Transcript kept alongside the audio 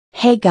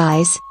Hey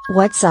guys,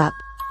 what's up?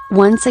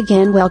 Once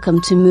again welcome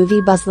to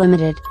MovieBuzzLtd,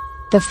 Limited.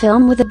 The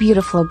film with a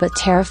beautiful but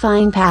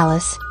terrifying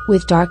palace,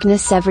 with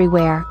darkness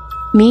everywhere.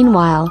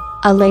 Meanwhile,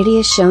 a lady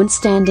is shown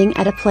standing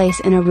at a place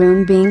in a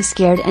room being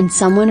scared and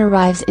someone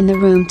arrives in the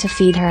room to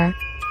feed her.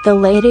 The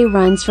lady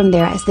runs from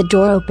there as the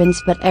door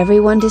opens, but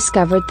everyone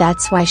discovered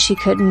that's why she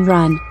couldn't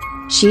run.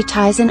 She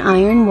ties an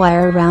iron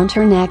wire around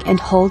her neck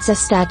and holds a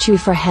statue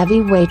for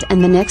heavy weight,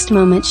 and the next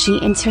moment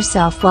she ends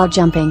herself while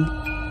jumping.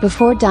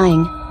 Before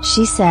dying,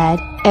 she said,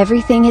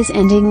 "Everything is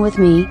ending with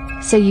me,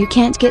 so you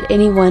can't get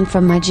anyone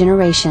from my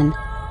generation."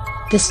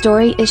 The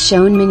story is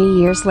shown many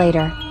years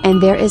later, and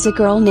there is a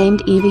girl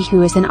named Evie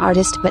who is an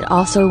artist but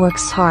also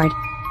works hard.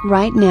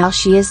 Right now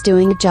she is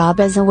doing a job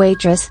as a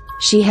waitress.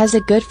 She has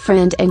a good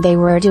friend and they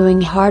were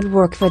doing hard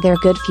work for their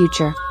good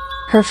future.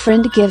 Her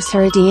friend gives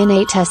her a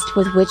DNA test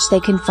with which they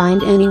can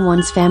find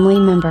anyone's family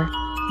member.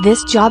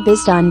 This job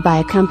is done by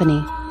a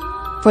company.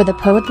 For the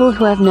people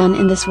who have none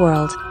in this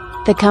world,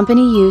 the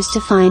company used to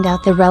find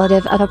out the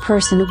relative of a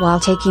person while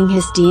taking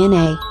his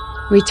DNA.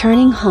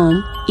 Returning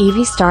home,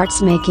 Evie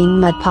starts making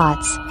mud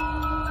pots.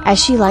 As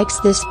she likes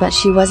this, but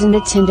she wasn't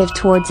attentive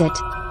towards it.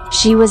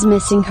 She was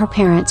missing her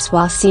parents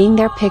while seeing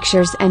their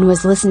pictures and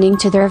was listening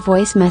to their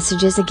voice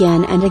messages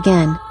again and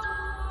again.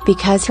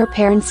 Because her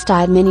parents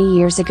died many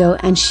years ago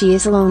and she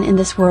is alone in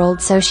this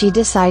world, so she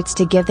decides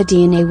to give the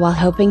DNA while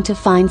hoping to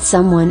find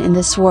someone in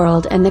this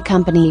world and the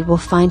company will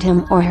find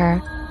him or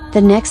her.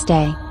 The next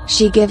day,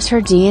 she gives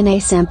her DNA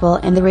sample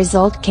and the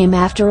result came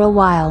after a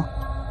while.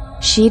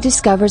 She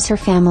discovers her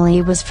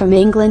family was from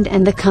England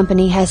and the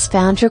company has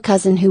found her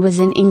cousin who was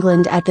in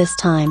England at this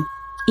time.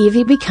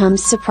 Evie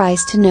becomes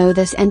surprised to know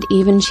this, and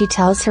even she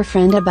tells her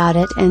friend about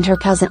it, and her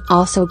cousin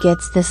also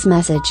gets this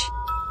message.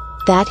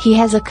 That he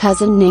has a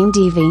cousin named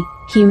Evie.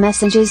 He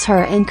messages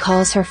her and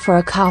calls her for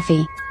a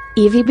coffee.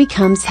 Evie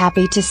becomes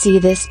happy to see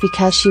this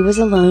because she was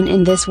alone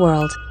in this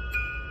world.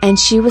 And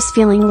she was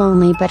feeling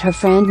lonely, but her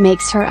friend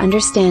makes her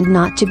understand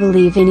not to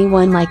believe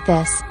anyone like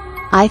this.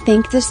 "I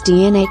think this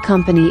DNA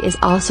company is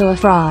also a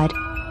fraud.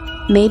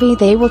 Maybe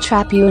they will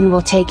trap you and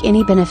will take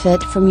any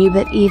benefit from you,"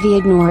 but Evie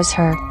ignores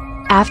her.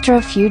 After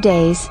a few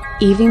days,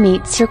 Evie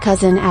meets her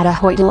cousin at a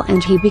hotel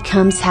and he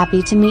becomes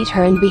happy to meet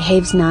her and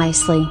behaves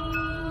nicely.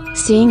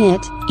 Seeing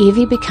it,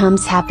 Evie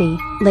becomes happy.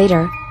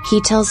 Later,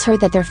 he tells her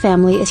that their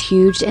family is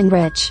huge and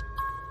rich.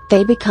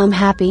 They become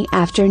happy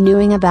after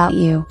knowing about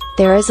you.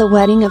 There is a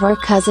wedding of our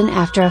cousin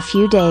after a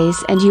few days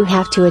and you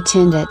have to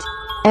attend it.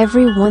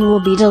 Everyone will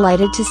be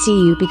delighted to see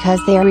you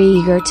because they are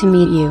eager to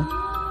meet you.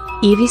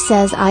 Evie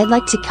says, "I'd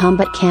like to come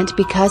but can't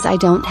because I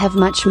don't have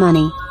much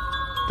money."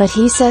 But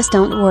he says,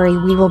 "Don't worry,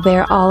 we will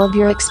bear all of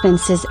your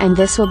expenses and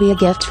this will be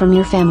a gift from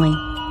your family."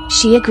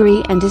 She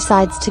agrees and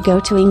decides to go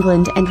to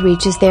England and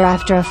reaches there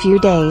after a few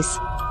days.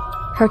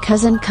 Her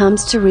cousin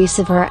comes to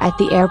receive her at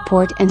the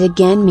airport and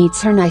again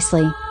meets her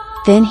nicely.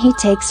 Then he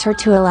takes her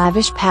to a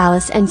lavish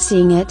palace and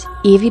seeing it,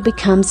 Evie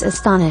becomes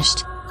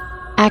astonished.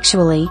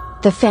 Actually,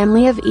 the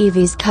family of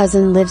Evie's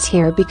cousin lives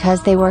here because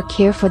they work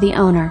here for the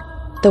owner.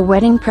 The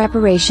wedding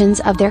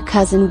preparations of their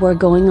cousin were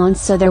going on,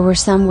 so there were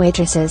some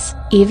waitresses.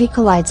 Evie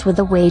collides with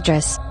a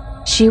waitress.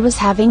 She was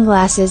having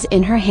glasses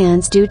in her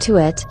hands. Due to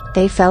it,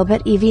 they fell,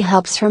 but Evie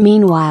helps her.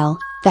 Meanwhile,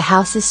 the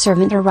house's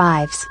servant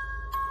arrives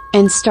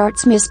and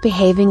starts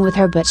misbehaving with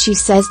her, but she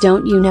says,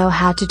 "Don't you know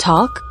how to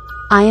talk?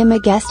 I am a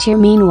guest here."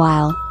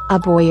 Meanwhile, a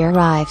boy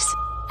arrives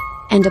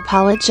and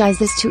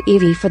apologizes to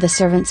Evie for the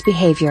servant's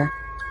behavior.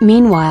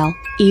 Meanwhile,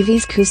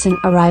 Evie's cousin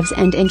arrives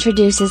and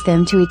introduces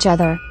them to each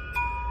other.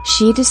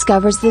 She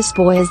discovers this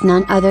boy is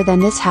none other than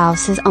this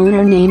house's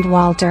owner named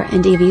Walter,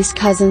 and Evie's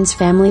cousin's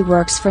family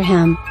works for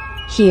him.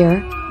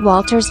 Here,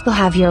 Walter's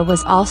behavior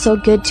was also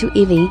good to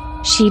Evie.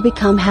 She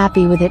become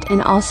happy with it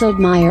and also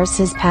admires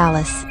his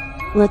palace.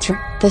 Later,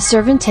 the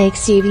servant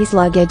takes Evie's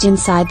luggage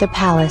inside the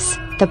palace.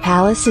 The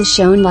palace is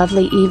shown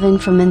lovely even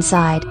from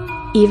inside.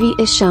 Evie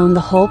is shown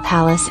the whole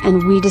palace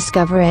and we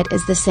discover it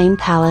is the same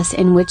palace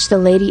in which the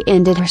lady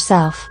ended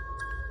herself.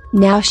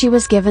 Now she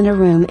was given a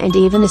room and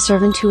even a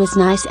servant who is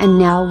nice and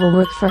now will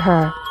work for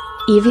her.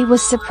 Evie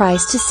was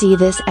surprised to see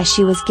this as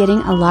she was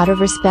getting a lot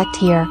of respect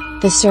here.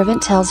 The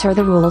servant tells her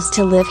the rules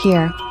to live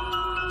here.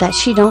 That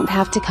she don't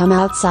have to come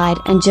outside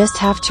and just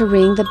have to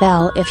ring the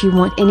bell. "If you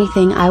want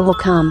anything, I will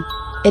come."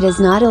 It is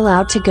not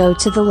allowed to go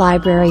to the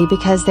library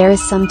because there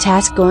is some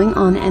task going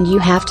on and you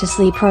have to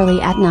sleep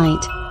early at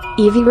night.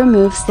 Evie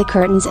removes the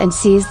curtains and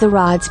sees the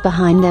rods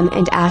behind them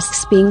and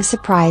asks, being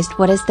surprised,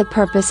 "What is the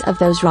purpose of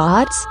those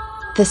rods?"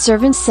 The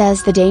servant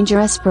says the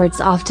dangerous birds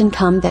often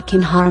come that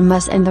can harm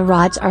us and the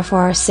rods are for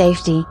our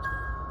safety.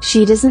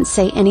 She doesn't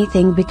say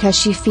anything because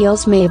she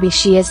feels maybe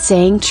she is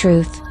saying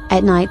truth.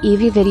 At night,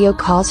 Evie video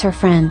calls her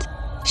friend.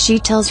 She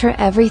tells her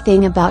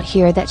everything about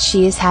here, that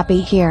she is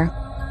happy here.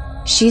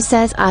 She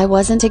says, "I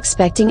wasn't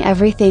expecting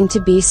everything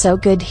to be so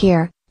good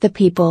here, the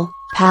people,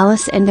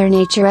 palace and their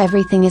nature,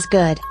 everything is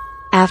good."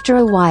 After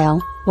a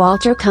while,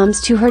 Walter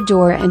comes to her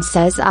door and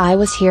says, "I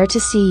was here to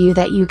see you,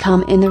 that you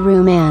come in the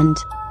room, and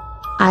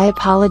I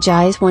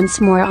apologize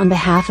once more on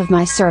behalf of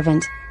my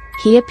servant."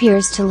 He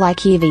appears to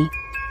like Evie.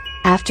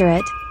 After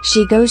it,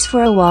 she goes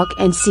for a walk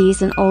and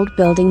sees an old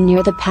building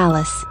near the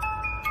palace.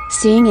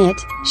 Seeing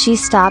it, she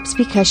stops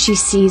because she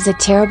sees a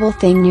terrible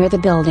thing near the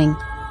building.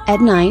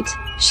 At night,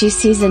 she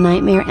sees a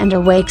nightmare and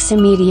awakes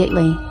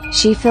immediately.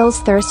 She feels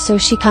thirst, so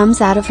she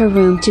comes out of her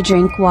room to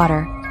drink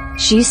water.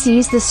 She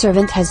sees the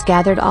servant has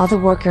gathered all the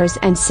workers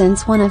and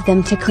sends one of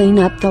them to clean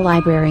up the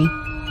library.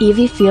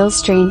 Evie feels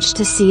strange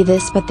to see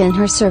this, but then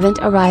her servant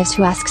arrives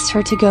who asks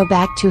her to go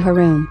back to her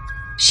room.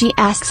 She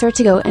asks her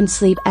to go and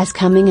sleep as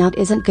coming out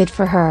isn't good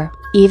for her.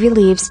 Evie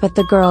leaves, but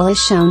the girl is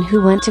shown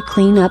who went to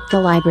clean up the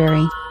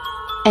library.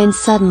 And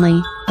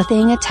suddenly, a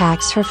thing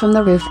attacks her from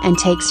the roof and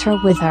takes her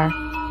with her.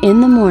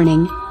 In the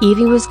morning,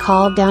 Evie was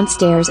called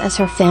downstairs as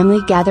her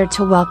family gathered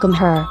to welcome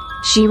her.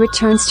 She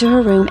returns to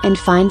her room and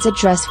finds a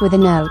dress with a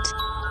note.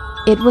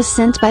 It was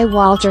sent by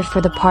Walter for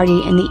the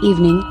party in the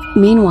evening.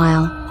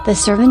 Meanwhile, the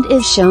servant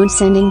is shown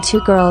sending 2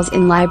 girls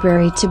in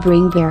library to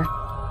bring beer.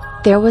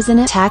 There was an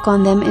attack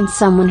on them and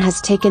someone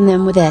has taken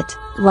them with it.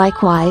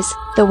 Likewise,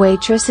 the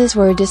waitresses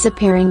were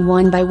disappearing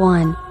one by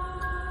one.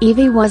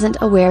 Evie wasn't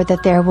aware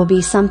that there will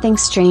be something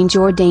strange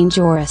or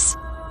dangerous.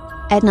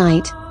 At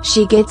night,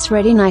 she gets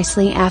ready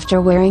nicely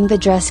after wearing the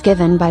dress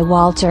given by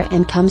Walter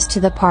and comes to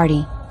the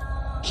party.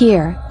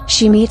 Here,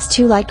 she meets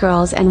 2 light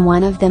girls, and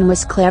one of them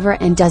was clever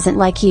and doesn't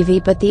like Evie,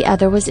 but the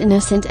other was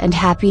innocent and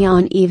happy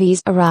on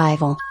Evie's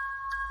arrival.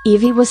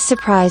 Evie was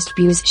surprised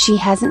because she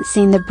hasn't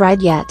seen the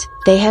bride yet.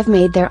 They have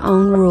made their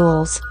own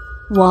rules.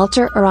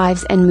 Walter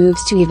arrives and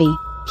moves to Evie.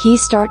 He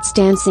starts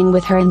dancing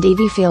with her and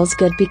Evie feels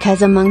good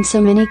because among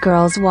so many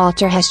girls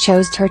Walter has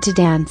chosen her to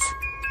dance.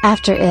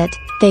 After it,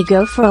 they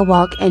go for a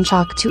walk and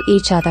talk to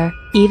each other.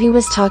 Evie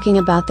was talking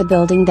about the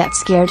building that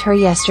scared her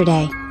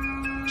yesterday.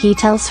 He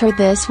tells her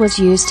this was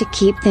used to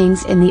keep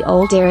things in the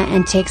old era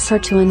and takes her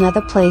to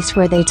another place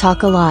where they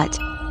talk a lot.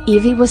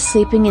 Evie was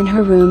sleeping in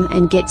her room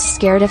and gets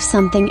scared of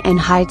something and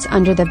hides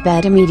under the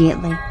bed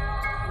immediately.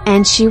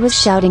 And she was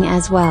shouting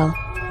as well.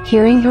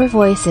 Hearing her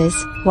voices,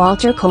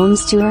 Walter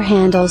comes to her,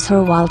 handles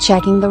her while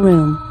checking the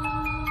room.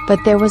 But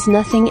there was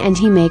nothing, and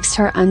he makes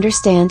her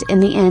understand in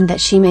the end that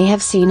she may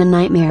have seen a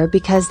nightmare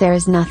because there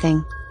is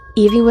nothing.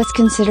 Evie was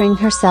considering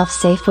herself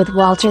safe with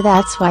Walter,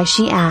 that's why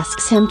she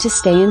asks him to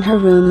stay in her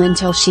room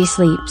until she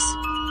sleeps.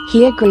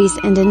 He agrees,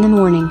 and in the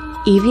morning,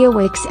 Evie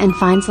awakes and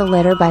finds a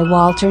letter by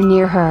Walter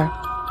near her.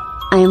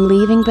 "I am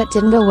leaving but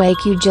didn't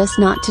awake you just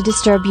not to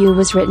disturb you"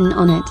 was written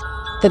on it.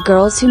 The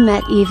girls who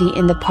met Evie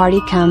in the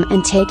party come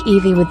and take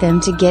Evie with them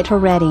to get her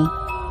ready.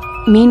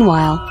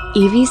 Meanwhile,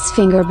 Evie's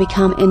finger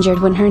became injured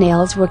when her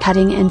nails were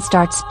cutting and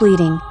starts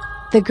bleeding.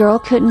 The girl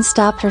couldn't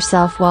stop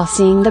herself while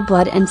seeing the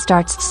blood and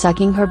starts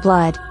sucking her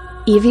blood.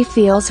 Evie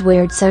feels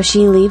weird, so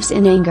she leaves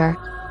in anger.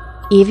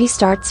 Evie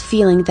starts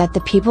feeling that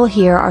the people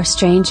here are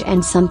strange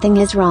and something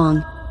is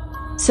wrong.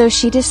 So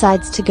she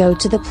decides to go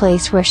to the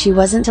place where she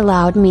wasn't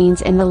allowed,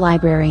 means in the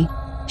library.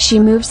 She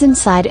moves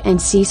inside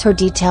and sees her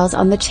details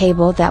on the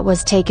table that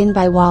was taken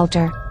by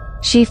Walter.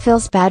 She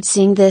feels bad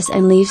seeing this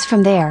and leaves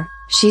from there.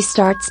 She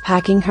starts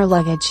packing her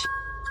luggage.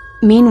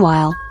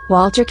 Meanwhile,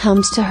 Walter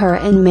comes to her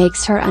and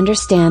makes her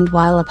understand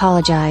while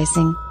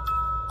apologizing.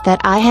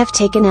 "That I have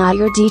taken out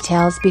your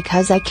details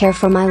because I care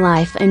for my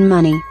life and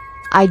money.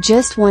 I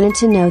just wanted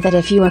to know that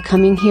if you are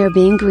coming here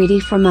being greedy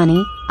for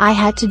money, I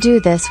had to do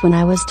this when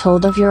I was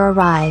told of your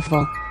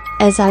arrival.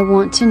 As I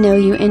want to know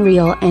you in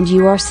real and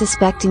you are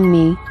suspecting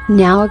me."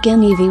 Now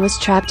again Evie was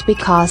trapped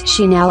because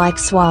she now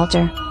likes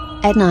Walter.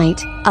 At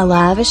night, a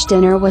lavish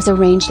dinner was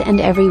arranged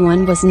and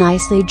everyone was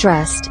nicely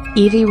dressed.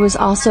 Evie was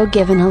also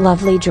given a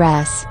lovely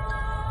dress.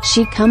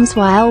 She comes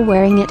while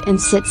wearing it and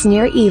sits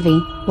near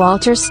Evie.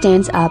 Walter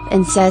stands up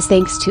and says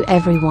thanks to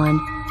everyone.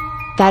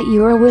 "That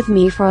you are with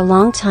me for a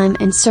long time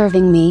and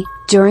serving me."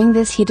 During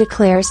this he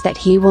declares that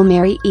he will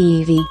marry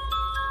Evie.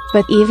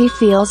 But Evie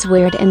feels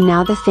weird, and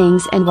now the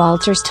things and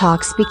Walter's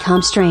talks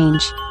become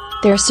strange.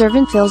 Their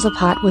servant fills a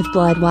pot with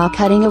blood while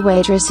cutting a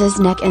waitress's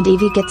neck, and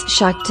Evie gets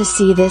shocked to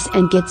see this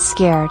and gets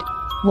scared.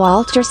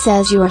 Walter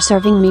says, "You are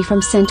serving me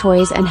from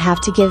centaurs and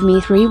have to give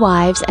me 3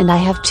 wives, and I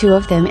have 2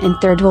 of them and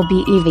third will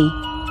be Evie.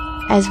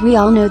 As we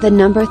all know, the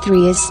number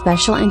 3 is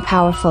special and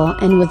powerful,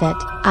 and with it,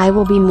 I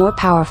will be more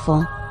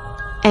powerful.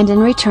 And in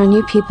return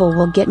you people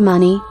will get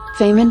money,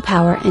 fame and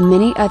power and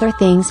many other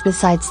things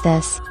besides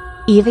this."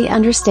 Evie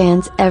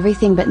understands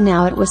everything, but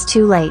now it was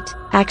too late.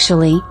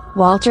 Actually,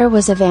 Walter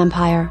was a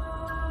vampire.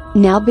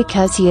 Now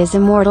because he is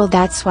immortal,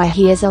 that's why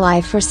he is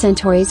alive for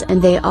centaurs,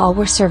 and they all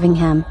were serving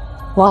him.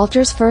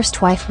 Walter's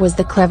first wife was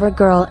the clever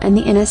girl and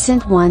the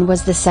innocent one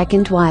was the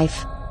second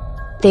wife.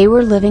 They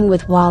were living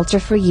with Walter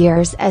for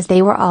years as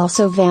they were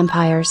also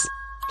vampires.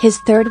 His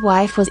third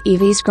wife was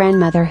Evie's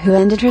grandmother, who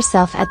ended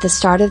herself at the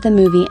start of the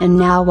movie, and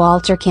now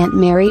Walter can't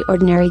marry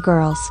ordinary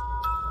girls.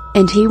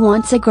 And he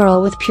wants a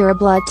girl with pure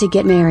blood to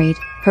get married.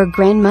 Her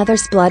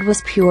grandmother's blood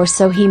was pure,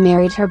 so he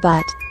married her,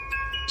 but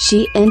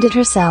she ended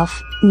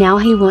herself. Now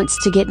he wants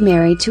to get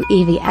married to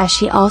Evie as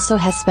she also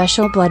has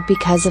special blood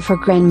because of her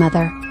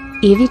grandmother.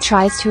 Evie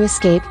tries to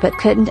escape but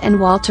couldn't, and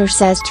Walter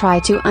says, "Try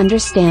to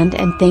understand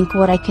and think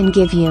what I can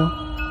give you.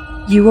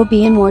 You will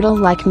be immortal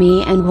like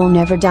me and will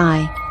never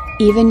die."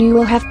 Even you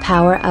will have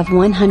power of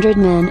 100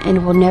 men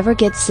and will never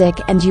get sick,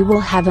 and you will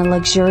have a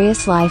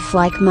luxurious life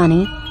like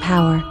money,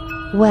 power.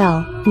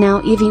 Well,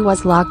 now Evie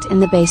was locked in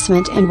the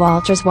basement and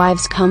Walter's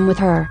wives come with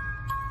her.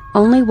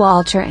 Only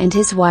Walter and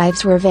his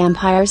wives were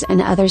vampires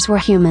and others were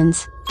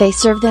humans. They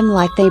serve them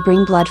like they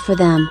bring blood for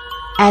them.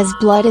 As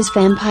blood is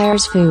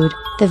vampires' food,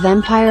 the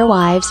vampire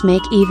wives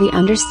make Evie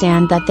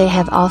understand that they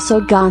have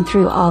also gone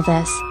through all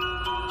this.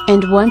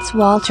 And once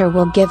Walter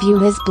will give you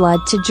his blood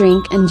to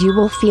drink and you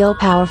will feel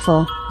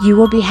powerful, you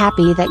will be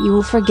happy that you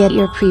will forget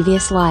your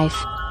previous life.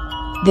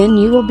 Then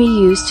you will be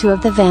used to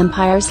of the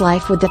vampire's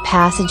life with the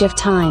passage of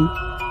time.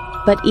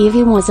 But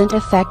Evie wasn't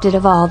affected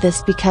of all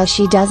this because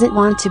she doesn't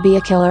want to be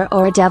a killer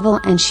or a devil,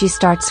 and she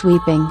starts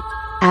weeping.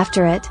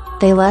 After it,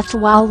 they left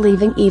while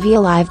leaving Evie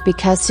alive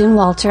because soon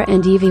Walter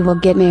and Evie will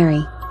get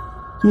married.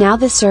 Now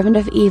the servant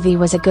of Evie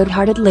was a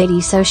good-hearted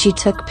lady, so she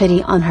took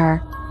pity on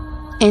her.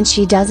 And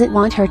she doesn't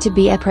want her to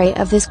be a prey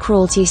of this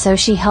cruelty, so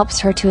she helps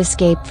her to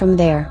escape from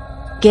there.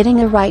 Getting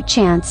a right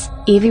chance,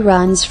 Evie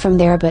runs from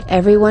there, but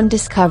everyone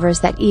discovers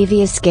that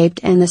Evie escaped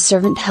and the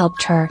servant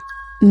helped her.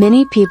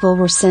 Many people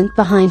were sent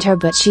behind her,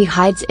 but she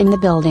hides in the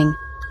building.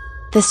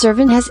 The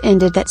servant has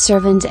ended that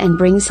servant and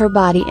brings her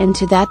body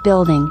into that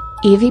building.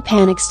 Evie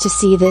panics to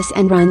see this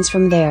and runs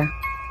from there.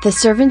 The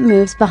servant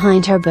moves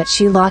behind her, but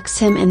she locks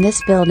him in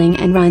this building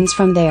and runs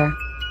from there.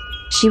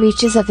 She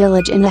reaches a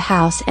village in the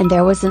house and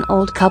there was an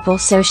old couple,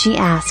 so she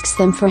asks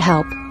them for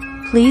help.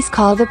 Please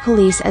call the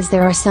police as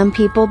there are some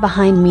people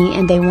behind me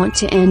and they want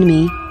to end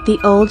me. The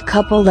old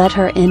couple let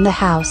her in the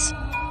house.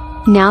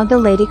 Now the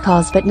lady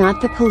calls, but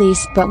not the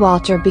police but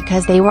Walter,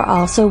 because they were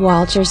also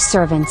Walter's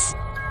servants.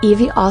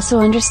 Evie also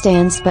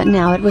understands, but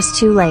now it was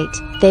too late.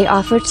 They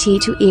offer tea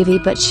to Evie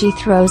but she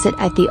throws it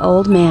at the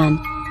old man.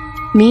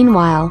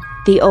 Meanwhile,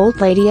 the old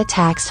lady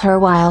attacks her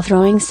while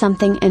throwing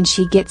something and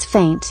she gets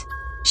faint.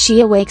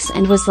 She awakes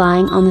and was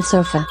lying on the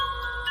sofa.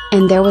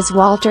 And there was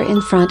Walter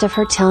in front of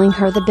her telling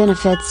her the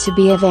benefits to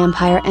be a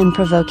vampire and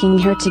provoking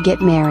her to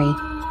get married.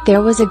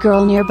 There was a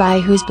girl nearby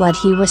whose blood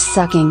he was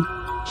sucking.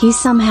 He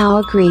somehow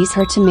agrees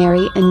her to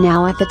marry, and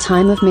now at the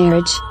time of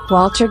marriage,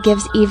 Walter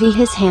gives Evie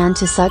his hand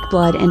to suck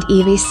blood and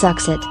Evie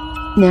sucks it.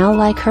 Now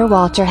like her,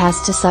 Walter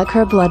has to suck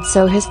her blood,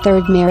 so his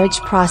third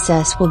marriage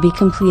process will be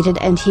completed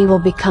and he will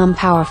become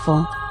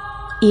powerful.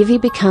 Evie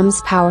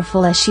becomes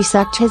powerful as she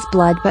sucked his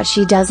blood, but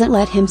she doesn't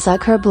let him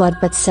suck her blood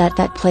but set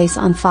that place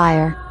on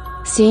fire.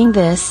 Seeing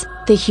this,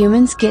 the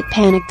humans get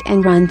panicked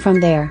and run from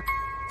there.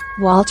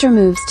 Walter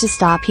moves to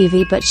stop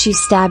Evie, but she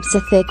stabs a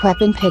thick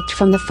weapon picked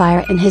from the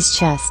fire in his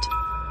chest.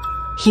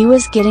 He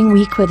was getting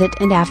weak with it,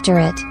 and after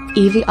it,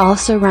 Evie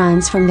also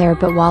runs from there,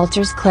 but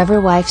Walter's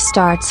clever wife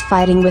starts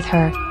fighting with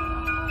her.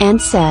 And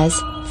says,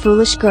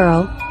 "Foolish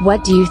girl,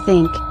 what do you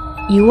think?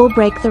 You will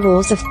break the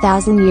rules of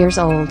 1,000 years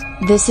old.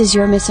 This is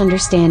your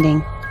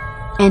misunderstanding.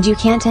 And you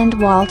can't end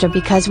Walter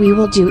because we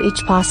will do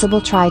each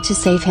possible try to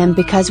save him,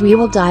 because we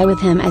will die with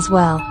him as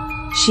well."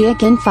 She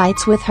again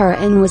fights with her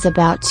and was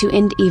about to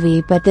end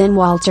Evie, but then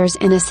Walter's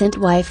innocent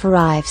wife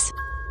arrives.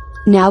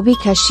 Now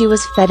because she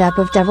was fed up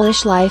of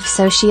devilish life,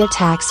 so she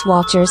attacks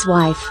Walter's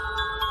wife.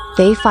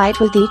 They fight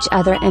with each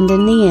other and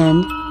in the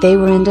end, they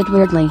were ended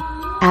weirdly.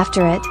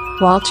 After it,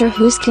 Walter,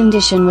 whose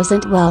condition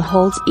wasn't well,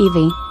 holds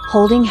Evie.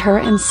 Holding her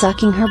and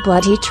sucking her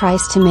blood, he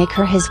tries to make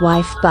her his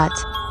wife, but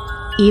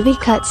Evie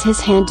cuts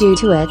his hand due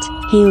to it.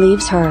 He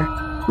leaves her.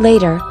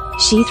 Later,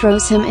 she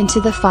throws him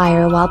into the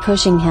fire while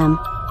pushing him.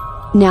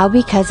 Now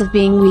because of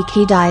being weak,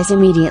 he dies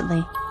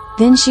immediately.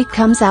 Then she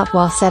comes out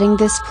while setting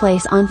this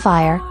place on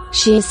fire.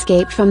 She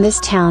escaped from this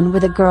town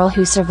with a girl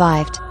who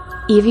survived.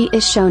 Evie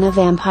is shown a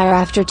vampire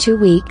after 2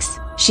 weeks.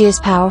 She is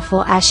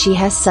powerful as she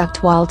has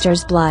sucked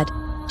Walter's blood.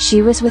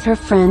 She was with her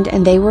friend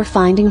and they were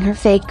finding her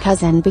fake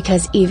cousin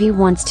because Evie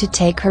wants to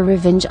take her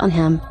revenge on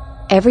him.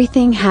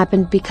 Everything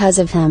happened because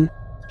of him.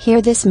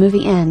 Here this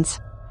movie ends.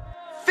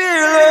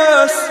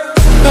 Fearless.